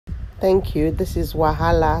Thank you. This is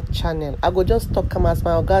Wahala channel. I go just talk as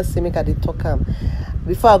my oga say make I dey talk am.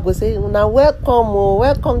 Before I go say, now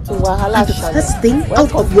welcome to Wahala and the channel. first thing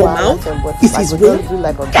Welcome out of to your Wahala mouth channel, but is I his go will. just do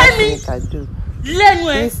like oga say make I do.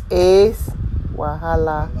 This is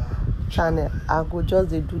Wahala channel. I go just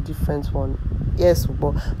dey do different one. Yes,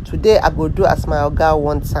 but today I go do as my oga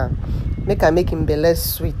wants am. Make I make him belle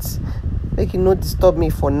sweet. Make him no disturb me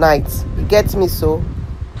for night. You get me so?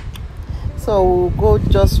 So we'll go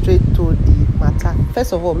just straight to the matter.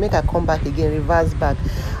 First of all, make I come back again, reverse back.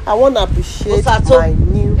 I want to appreciate my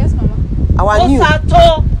new, our new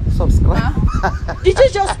subscriber. Did you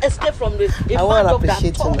just escape from the I want to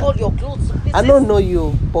appreciate you. all your clothes? I don't know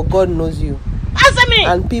you, but God knows you. Answer me.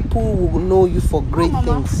 And people will know you for great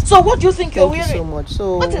things. So what do you think you're wearing? Thank you so much.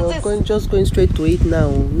 So what is we're this? just going straight to it now.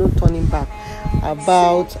 No turning back.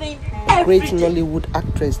 About a great Nollywood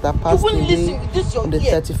actress that passed away on the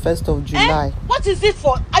 31st of July. What is it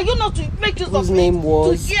for? Are you not to make use whose of name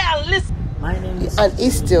was to hear and listen? My name is and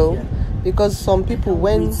is still, because some people,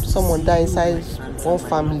 when someone dies inside one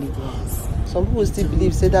family, some people still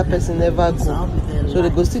believe say that person never go, so they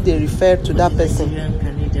go still they refer to that person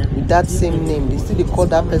with that same name. They still they call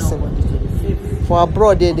that person. For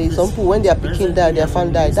abroad, there some people, when their pikin die, their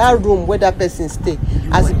family die, that room where that person stay,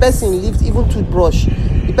 as the person lived, even toothbrush,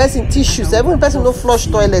 the person tissues, even the person no flush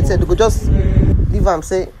toilet, they go just leave am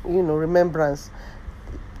say, you know, remembrance.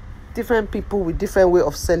 Different people with different way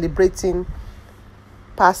of celebrating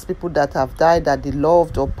past people that have died, that they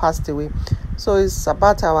loved or passed away. So it's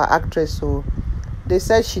about our actress. So they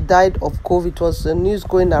said she died of COVID. It was the news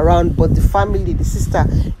going around, but the family, the sister,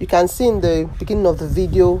 you can see in the beginning of the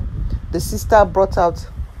video, the sister brought out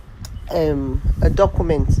a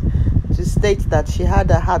document to state that she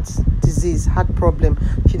had a heart disease, heart problem.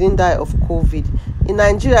 She didn't die of COVID. In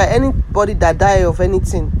Nigeria, anybody that die of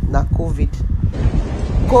anything, na COVID.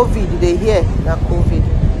 COVID, they hear na COVID.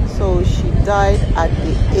 So she died at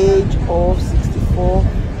the age of 64,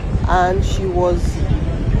 and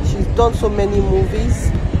she's done so many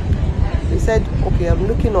movies. They said, okay, I'm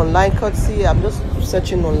looking online, courtesy, I'm just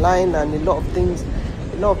searching online, and a lot of people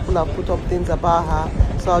have put up things about her.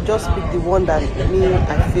 So I'll just pick the one that I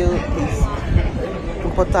feel is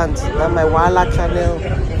important, that my Wahala channel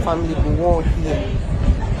family will want here.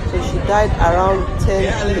 So she died around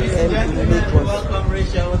 10 p.m. in Lagos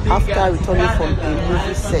after returning from a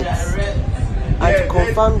movie set. And to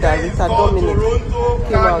confirm that, Rita Dominic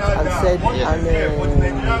came out and said,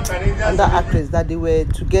 and that actress, that they were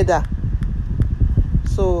together.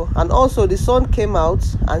 So, and also the son came out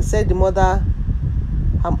and said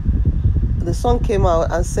the son came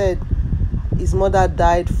out and said his mother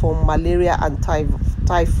died from malaria and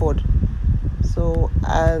typhoid. So,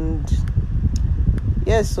 and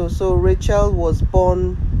yes, so Rachel was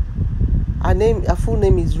born. Her full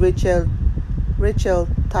name is Rachel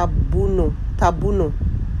Tabuno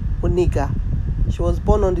Oniga. She was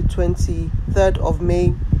born on the 23rd of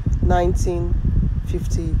May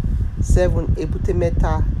 1957,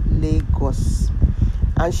 Ebutemeta, Lagos,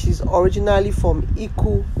 and she's originally from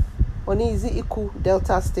Iku. Is it Iku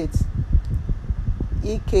Delta State?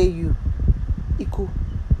 EKU Iku.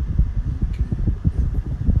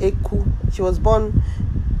 Eku.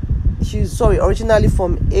 She's originally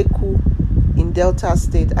from Eku in Delta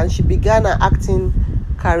State, and she began her acting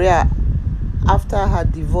career after her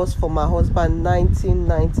divorce from her husband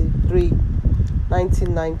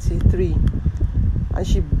 1993, and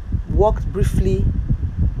she worked briefly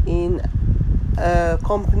in a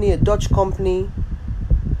Dutch company,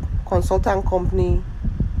 consultant company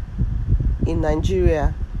in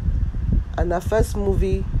Nigeria, and her first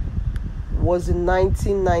movie was in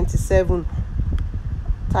 1997,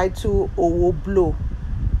 titled Owo Blow,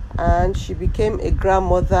 and she became a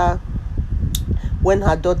grandmother when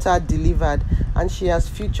her daughter delivered, and she has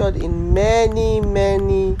featured in many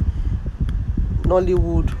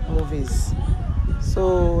Nollywood movies.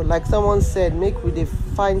 So like someone said, make we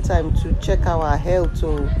find time to check our health.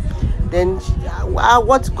 So then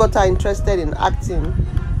what got her interested in acting,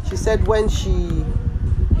 she said when she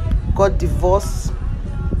got divorced,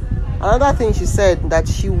 another thing she said, that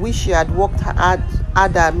she wished she had worked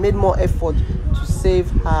harder, made more effort to save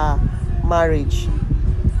her marriage.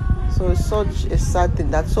 So it's such a sad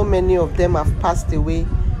thing that so many of them have passed away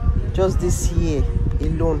just this year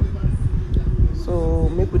alone. So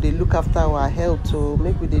make we dey look after our health. So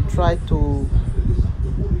make we dey try everything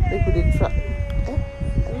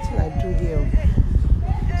I do here.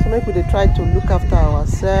 So make we dey try to look after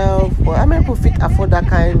ourselves. But how many people fit afford that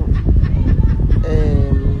kind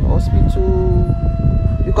hospital?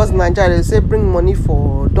 Because in Nigeria they say bring money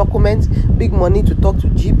for documents, big money to talk to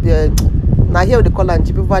Now here they call and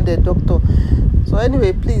GP over the doctor. So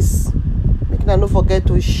anyway, please make una no forget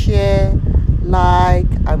to share, like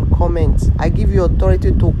and comment. I give you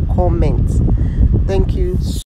authority to comment. Thank you.